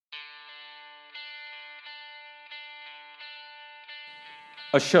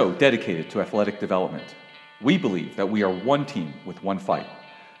a show dedicated to athletic development. We believe that we are one team with one fight.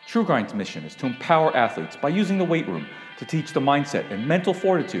 True Grind's mission is to empower athletes by using the weight room to teach the mindset and mental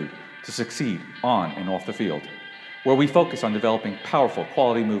fortitude to succeed on and off the field, where we focus on developing powerful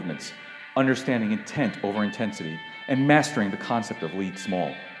quality movements, understanding intent over intensity, and mastering the concept of lead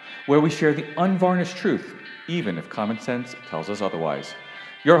small, where we share the unvarnished truth, even if common sense tells us otherwise.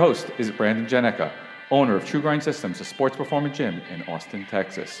 Your host is Brandon Janeca, owner of True Grind Systems, a sports performance gym in Austin,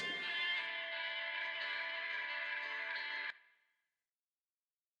 Texas.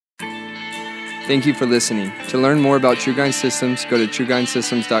 Thank you for listening. To learn more about True Grind Systems, go to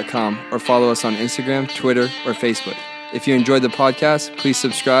truegrindsystems.com or follow us on Instagram, Twitter, or Facebook. If you enjoyed the podcast, please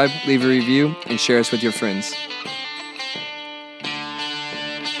subscribe, leave a review, and share us with your friends.